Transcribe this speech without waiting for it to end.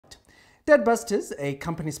DebtBusters, a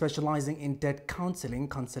company specializing in debt counseling,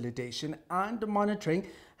 consolidation, and monitoring,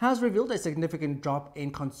 has revealed a significant drop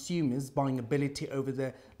in consumers' buying ability over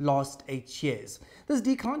the last 8 years. This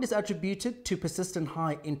decline is attributed to persistent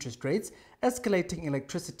high interest rates, escalating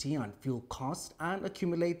electricity and fuel costs, and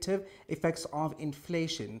accumulative effects of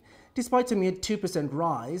inflation. Despite a mere 2%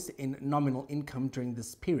 rise in nominal income during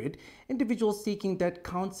this period, individuals seeking debt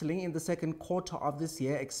counseling in the second quarter of this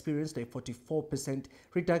year experienced a 44%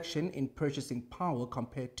 reduction in purchasing power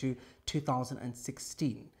compared to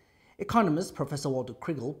 2016. Economist Professor Walter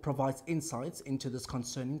Krigel provides insights into this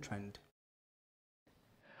concerning trend.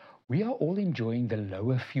 We are all enjoying the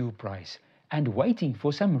lower fuel price and waiting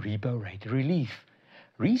for some repo rate relief.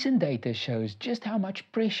 Recent data shows just how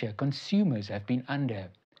much pressure consumers have been under.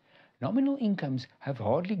 Nominal incomes have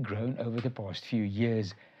hardly grown over the past few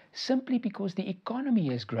years, simply because the economy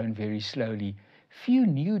has grown very slowly. Few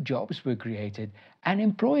new jobs were created, and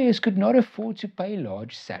employers could not afford to pay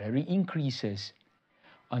large salary increases.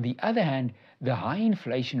 On the other hand, the high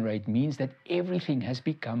inflation rate means that everything has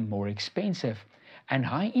become more expensive, and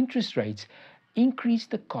high interest rates increase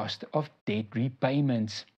the cost of debt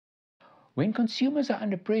repayments. When consumers are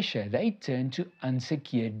under pressure, they turn to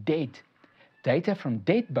unsecured debt. Data from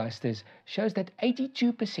DebtBusters shows that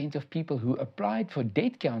 82% of people who applied for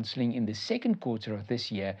debt counseling in the second quarter of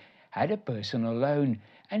this year had a personal loan,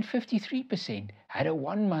 and 53% had a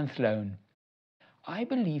one-month loan. I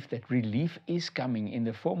believe that relief is coming in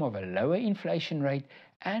the form of a lower inflation rate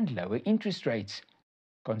and lower interest rates.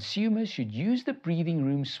 Consumers should use the breathing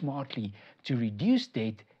room smartly to reduce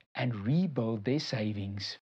debt and rebuild their savings.